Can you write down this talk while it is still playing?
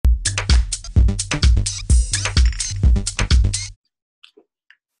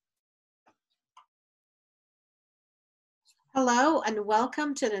Hello and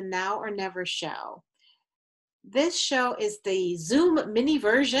welcome to the Now or Never show. This show is the Zoom mini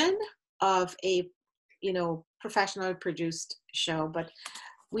version of a, professionally produced show, but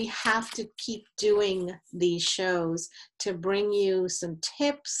we have to keep doing these shows to bring you some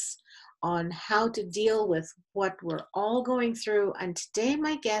tips on how to deal with what we're all going through. And today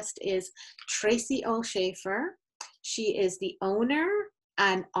my guest is Tracy O'Shafer. She is the owner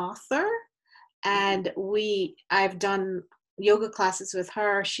and author, and I've done yoga classes with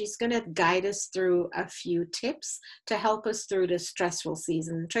her. She's going to guide us through a few tips to help us through this stressful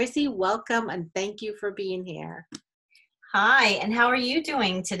season. Tracy, welcome and thank you for being here. Hi, and how are you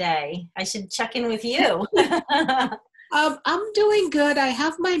doing today? I should check in with you. I'm doing good. I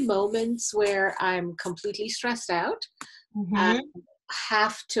have my moments where I'm completely stressed out. I Mm-hmm.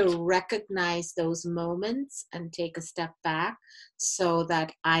 have to recognize those moments and take a step back so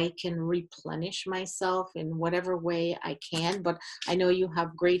that I can replenish myself in whatever way I can. But I know you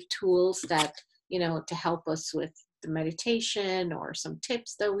have great tools that, to help us with the meditation or some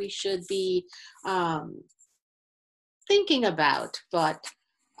tips that we should be um, thinking about. But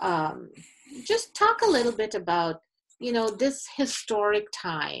um, just talk a little bit about, this historic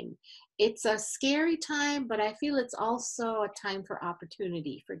time. It's a scary time, but I feel it's also a time for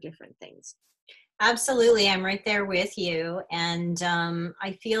opportunity for different things. Absolutely, I'm right there with you. And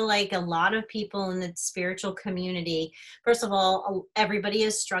I feel like a lot of people in the spiritual community, first of all, everybody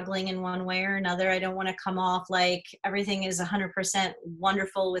is struggling in one way or another. I don't want to come off like everything is 100%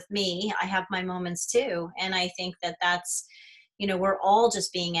 wonderful with me. I have my moments too. And I think that we're all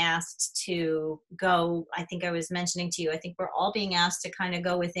just being asked to go. I think I was mentioning to you, I think we're all being asked to kind of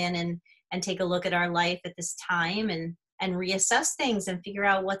go within and take a look at our life at this time and reassess things and figure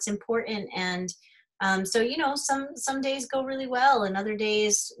out what's important. And some days go really well, and other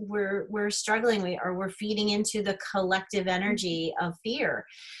days we're struggling, we're feeding into the collective energy of fear.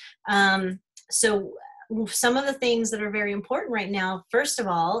 Um, so some of the things that are very important right now, first of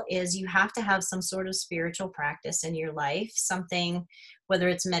all, is you have to have some sort of spiritual practice in your life, something, whether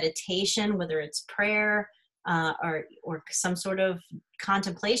it's meditation, whether it's prayer, or some sort of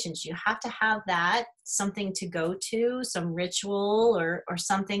contemplations. You have to have that, something to go to, some ritual or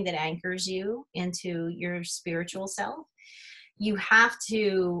something that anchors you into your spiritual self. You have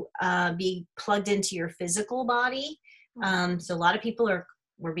to be plugged into your physical body. So a lot of people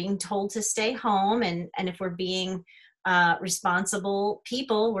we're being told to stay home, and if we're being responsible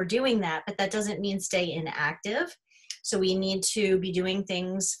people, we're doing that, but that doesn't mean stay inactive. So we need to be doing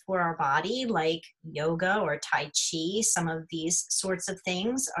things for our body like yoga or Tai Chi. Some of these sorts of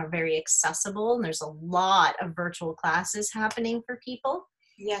things are very accessible, and there's a lot of virtual classes happening for people.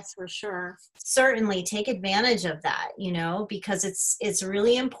 Yes, for sure. Certainly take advantage of that, because it's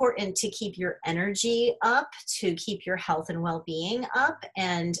really important to keep your energy up, to keep your health and well-being up.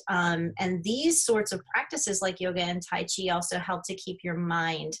 And these sorts of practices like yoga and Tai Chi also help to keep your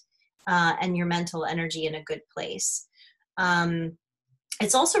mind and your mental energy in a good place.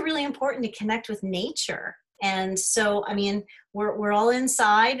 It's also really important to connect with nature. And so, I mean, we're all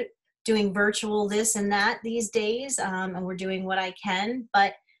inside doing virtual this and that these days, and we're doing what I can.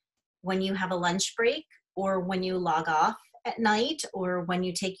 But when you have a lunch break, or when you log off at night, or when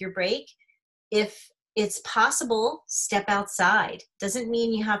you take your break, if it's possible, step outside. Doesn't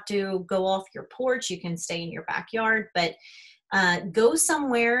mean you have to go off your porch. You can stay in your backyard, but go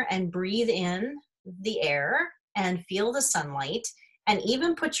somewhere and breathe in the air and feel the sunlight, and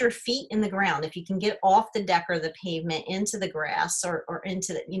even put your feet in the ground. If you can get off the deck or the pavement into the grass, or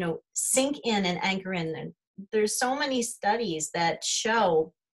into the, sink in and anchor in. And there's so many studies that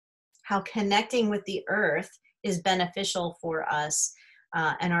show how connecting with the earth is beneficial for us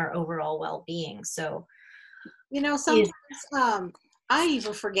and our overall well-being. So, Sometimes I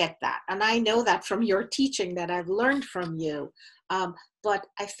even forget that. And I know that from your teaching that I've learned from you. But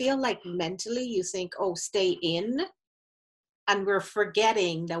I feel like mentally you think, oh, stay in. And we're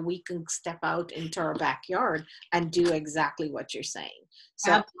forgetting that we can step out into our backyard and do exactly what you're saying.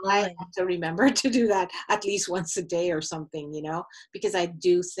 So I absolutely. have to remember to do that at least once a day or something, because I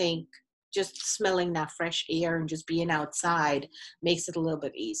do think just smelling that fresh air and just being outside makes it a little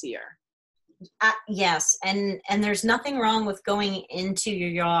bit easier. Yes, and there's nothing wrong with going into your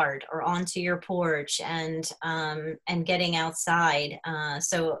yard or onto your porch and getting outside.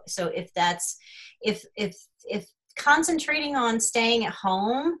 So if concentrating on staying at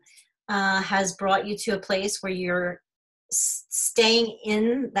home has brought you to a place where you're staying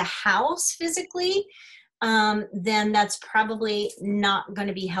in the house physically, then that's probably not going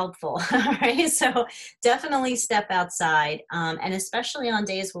to be helpful. Right? So definitely step outside, and especially on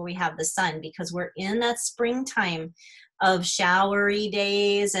days where we have the sun, because we're in that springtime of showery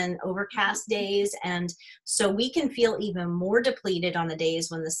days and overcast days. And so we can feel even more depleted on the days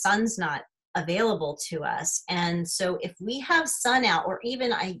when the sun's not available to us. And so if we have sun out, or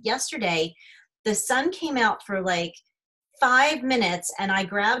even yesterday, the sun came out for like 5 minutes and I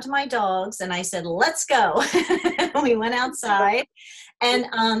grabbed my dogs and I said, let's go. We went outside and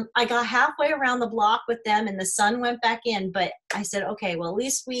I got halfway around the block with them and the sun went back in. But I said, okay, well, at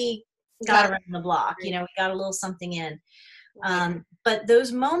least we got around the block, we got a little something in. But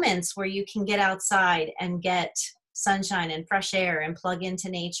those moments where you can get outside and get sunshine and fresh air and plug into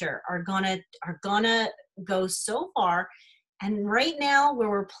nature are gonna go so far. And right now, where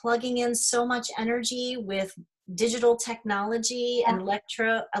we're plugging in so much energy with digital technology and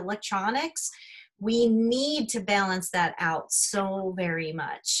electronics, we need to balance that out so very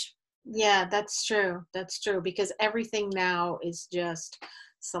much. Yeah, that's true. That's true, because everything now is just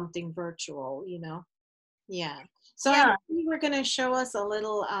something virtual, Yeah. So Yeah. you were going to show us a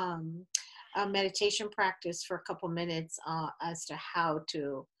little a meditation practice for a couple minutes as to how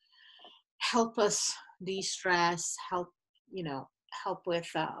to help us de-stress, help with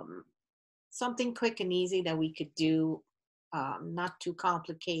something quick and easy that we could do, not too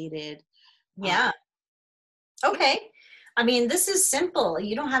complicated. Yeah. Okay. I mean, this is simple.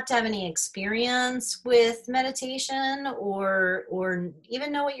 You don't have to have any experience with meditation or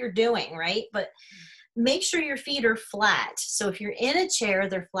even know what you're doing, right? But make sure your feet are flat. So if you're in a chair,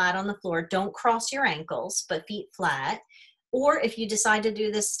 they're flat on the floor. Don't cross your ankles, but feet flat. Or if you decide to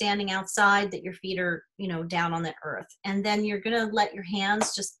do this standing outside, that your feet are, down on the earth. And then you're going to let your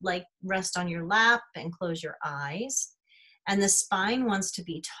hands just like rest on your lap and close your eyes. And the spine wants to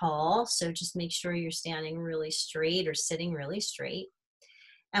be tall. So just make sure you're standing really straight or sitting really straight.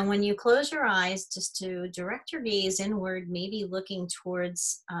 And when you close your eyes, just to direct your gaze inward, maybe looking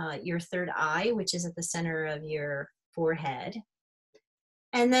towards your third eye, which is at the center of your forehead.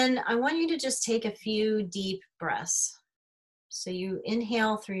 And then I want you to just take a few deep breaths. So you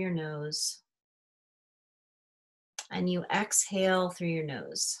inhale through your nose and you exhale through your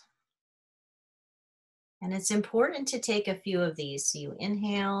nose. And it's important to take a few of these. So you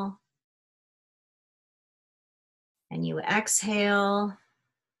inhale and you exhale.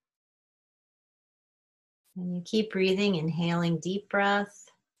 And you keep breathing, inhaling deep breath.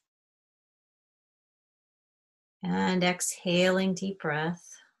 And exhaling deep breath.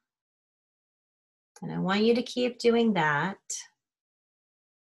 And I want you to keep doing that.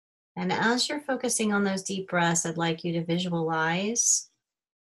 And as you're focusing on those deep breaths, I'd like you to visualize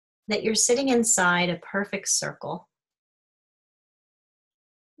that you're sitting inside a perfect circle.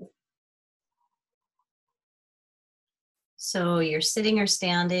 So you're sitting or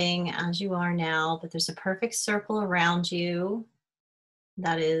standing as you are now, but there's a perfect circle around you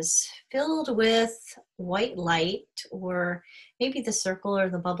that is filled with white light, or maybe the circle or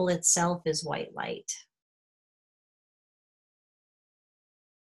the bubble itself is white light.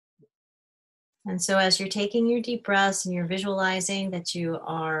 And so as you're taking your deep breaths and you're visualizing that you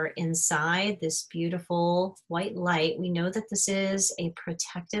are inside this beautiful white light, we know that this is a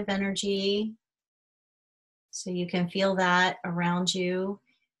protective energy. So you can feel that around you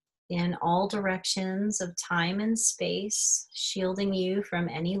in all directions of time and space, shielding you from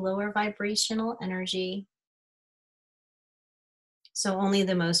any lower vibrational energy. So only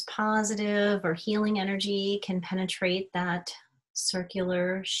the most positive or healing energy can penetrate that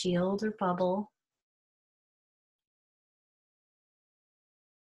circular shield or bubble.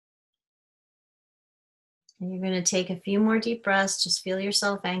 And you're going to take a few more deep breaths. Just feel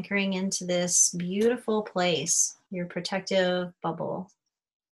yourself anchoring into this beautiful place, your protective bubble.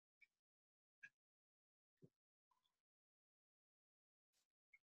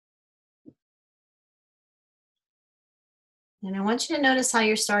 And I want you to notice how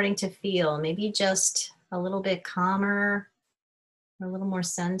you're starting to feel, maybe just a little bit calmer, or a little more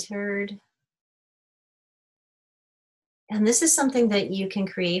centered. And this is something that you can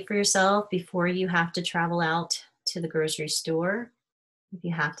create for yourself before you have to travel out to the grocery store. If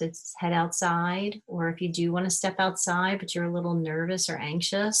you have to head outside, or if you do want to step outside, but you're a little nervous or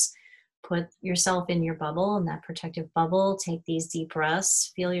anxious, put yourself in your bubble, in that protective bubble. Take these deep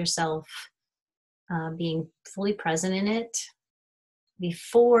breaths. Feel yourself being fully present in it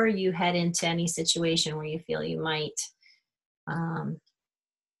before you head into any situation where you feel you might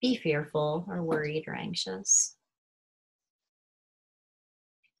be fearful or worried or anxious.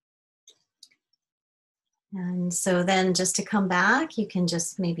 And so then just to come back, you can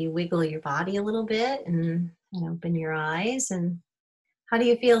just maybe wiggle your body a little bit and open your eyes. And how do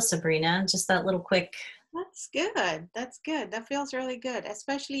you feel, Sabrina? Just that little quick. That's good. That's good. That feels really good.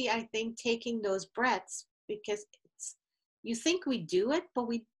 Especially, I think, taking those breaths, because you think we do it, but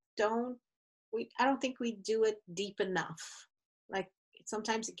we don't, I don't think we do it deep enough. Like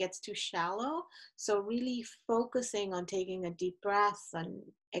sometimes it gets too shallow. So really focusing on taking a deep breath and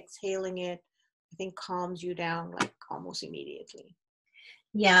exhaling it, I think calms you down like almost immediately.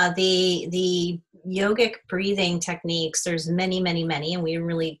 Yeah, the yogic breathing techniques, there's many, and we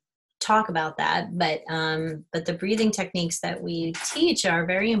really talk about that. But the breathing techniques that we teach are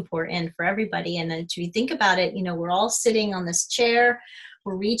very important for everybody. And then if you think about it, we're all sitting on this chair,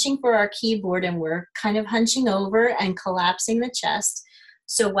 we're reaching for our keyboard, and we're kind of hunching over and collapsing the chest.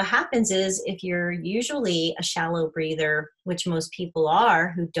 So what happens is, if you're usually a shallow breather, which most people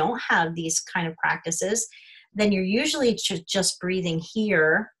are who don't have these kind of practices, then you're usually just breathing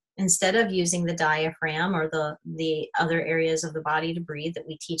here instead of using the diaphragm or the other areas of the body to breathe that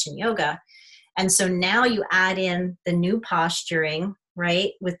we teach in yoga. And so now you add in the new posturing,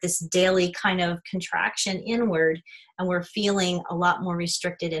 right, with this daily kind of contraction inward, and we're feeling a lot more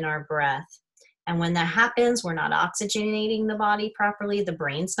restricted in our breath. And when that happens, we're not oxygenating the body properly. The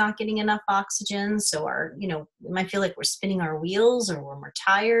brain's not getting enough oxygen. So we might feel like we're spinning our wheels, or when we're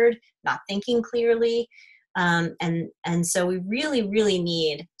tired, not thinking clearly. And so we really, really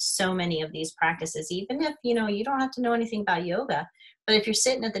need so many of these practices, even if, you don't have to know anything about yoga. But if you're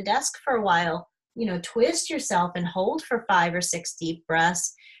sitting at the desk for a while, twist yourself and hold for 5 or 6 deep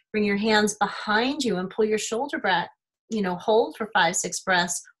breaths. Bring your hands behind you and pull your shoulder back, hold for 5, 6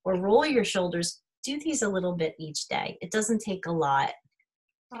 breaths, or roll your shoulders. Do these a little bit each day. It doesn't take a lot.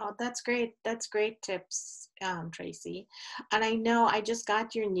 Oh, that's great. That's great tips, Tracy. And I know I just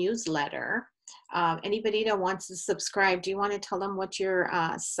got your newsletter. Anybody that wants to subscribe, do you want to tell them what your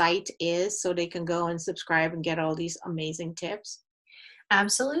site is so they can go and subscribe and get all these amazing tips?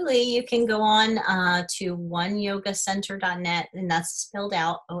 Absolutely. You can go on to oneyogacenter.net, and that's spelled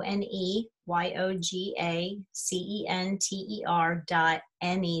out ONEYOGACENTER.net.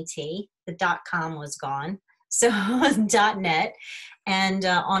 The .com was gone. So .net. And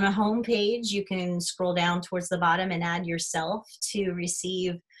on a home page, you can scroll down towards the bottom and add yourself to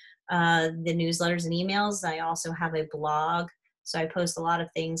receive the newsletters and emails. I also have a blog. So I post a lot of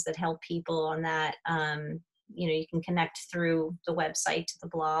things that help people on that. You can connect through the website to the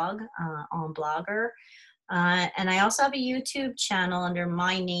blog on Blogger. And I also have a YouTube channel under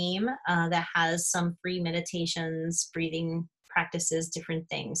my name that has some free meditations, breathing practices, different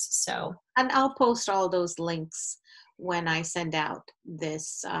things. So, and I'll post all those links when I send out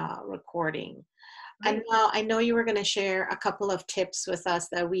this recording. Great. And now I know you were going to share a couple of tips with us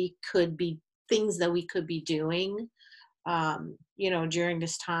that things that we could be doing during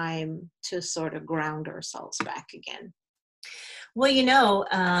this time to sort of ground ourselves back again. Well,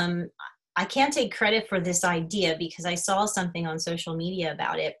 I can't take credit for this idea because I saw something on social media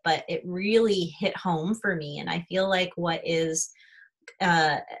about it, but it really hit home for me. And I feel like what is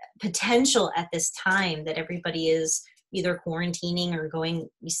potential at this time that everybody is either quarantining or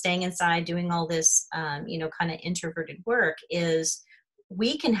staying inside, doing all this, kind of introverted work, is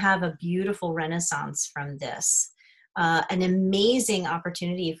we can have a beautiful renaissance from this. An amazing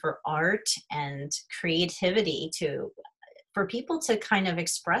opportunity for art and creativity for people to kind of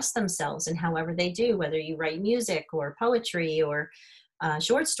express themselves in however they do, whether you write music or poetry or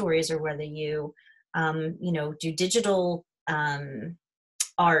short stories, or whether you, do digital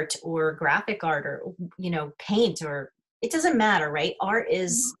art or graphic art, or, paint, or it doesn't matter, right? Art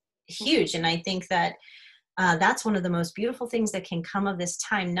is huge. And I think that that's one of the most beautiful things that can come of this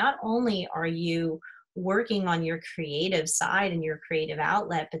time. Not only are you working on your creative side and your creative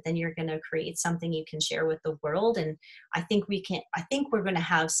outlet, but then you're going to create something you can share with the world. And I think we're going to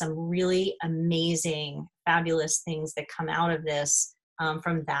have some really amazing, fabulous things that come out of this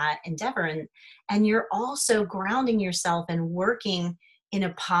from that endeavor. And you're also grounding yourself and working in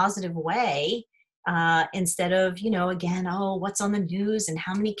a positive way instead of, again, oh, what's on the news and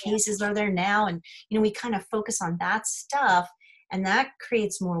how many cases are there now? And, we kind of focus on that stuff, and that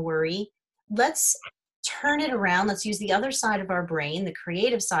creates more worry. Let's turn it around. Let's use the other side of our brain, the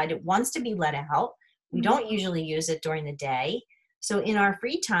creative side. It wants to be let out. We don't usually use it during the day. So in our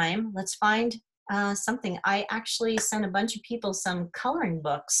free time, let's find something. I actually sent a bunch of people some coloring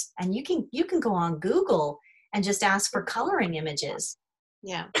books, and you can go on Google and just ask for coloring images.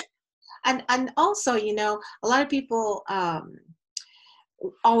 Yeah. And also, a lot of people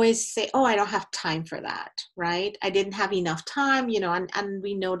always say, oh, I don't have time for that, right? I didn't have enough time, and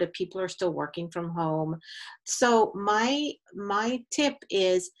we know that people are still working from home. So my tip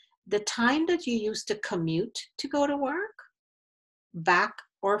is the time that you used to commute to go to work, back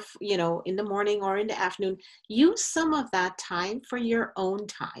or, in the morning or in the afternoon, use some of that time for your own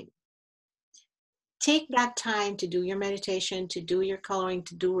time. take that time to do your meditation, to do your coloring,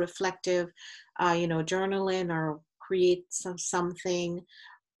 to do reflective, journaling or create something,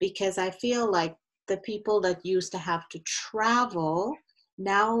 because I feel like the people that used to have to travel,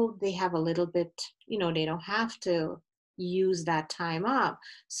 now they have a little bit, they don't have to use that time up.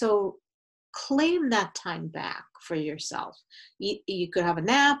 So claim that time back for yourself. You could have a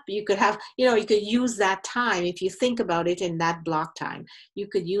nap, you could have, you could use that time. If you think about it in that block time, you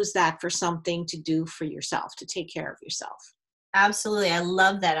could use that for something to do for yourself, to take care of yourself. Absolutely. I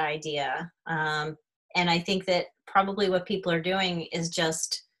love that idea. And I think that probably what people are doing is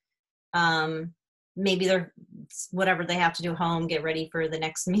just maybe they're whatever they have to do home, get ready for the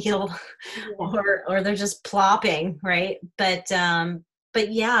next meal, Yeah. or they're just plopping, right? But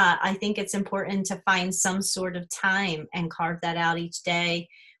yeah, I think it's important to find some sort of time and carve that out each day.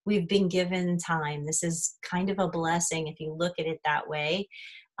 We've been given time. This is kind of a blessing if you look at it that way.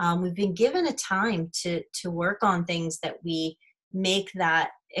 We've been given a time to work on things that we make that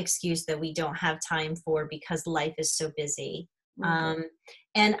excuse that we don't have time for because life is so busy. Mhm. Um,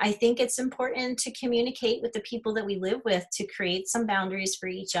 and I think it's important to communicate with the people that we live with to create some boundaries for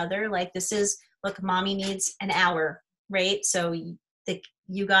each other. Like look, mommy needs an hour, right? So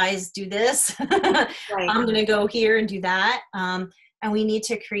you guys do this. Right. I'm going to go here and do that. And we need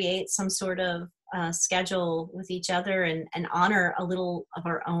to create some sort of schedule with each other and honor a little of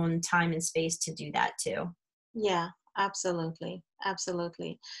our own time and space to do that too. Yeah, absolutely.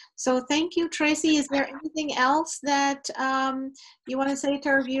 Absolutely. So thank you, Tracy. Is there anything else that you want to say to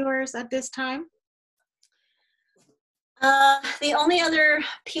our viewers at this time? The only other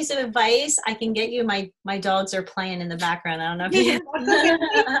piece of advice I can get you, my dogs are playing in the background. I don't know if you, That's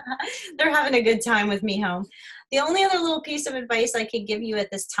okay. they're having a good time with me home. The only other little piece of advice I could give you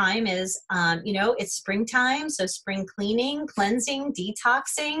at this time is, it's springtime, so spring cleaning, cleansing,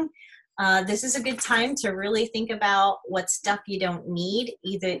 detoxing. This is a good time to really think about what stuff you don't need,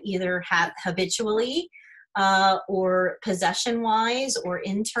 either have habitually, or possession wise, or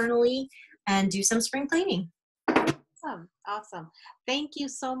internally, and do some spring cleaning. Awesome. Awesome. Thank you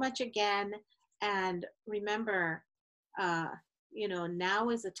so much again. And remember, uh, now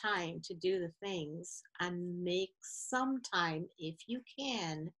is the time to do the things and make some time, if you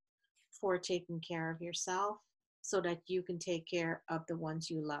can, for taking care of yourself so that you can take care of the ones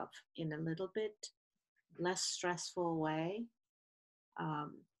you love in a little bit less stressful way.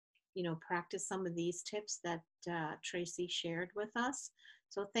 Um, practice some of these tips that Tracy shared with us.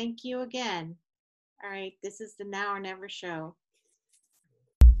 So thank you again. All right, this is the Now or Never show.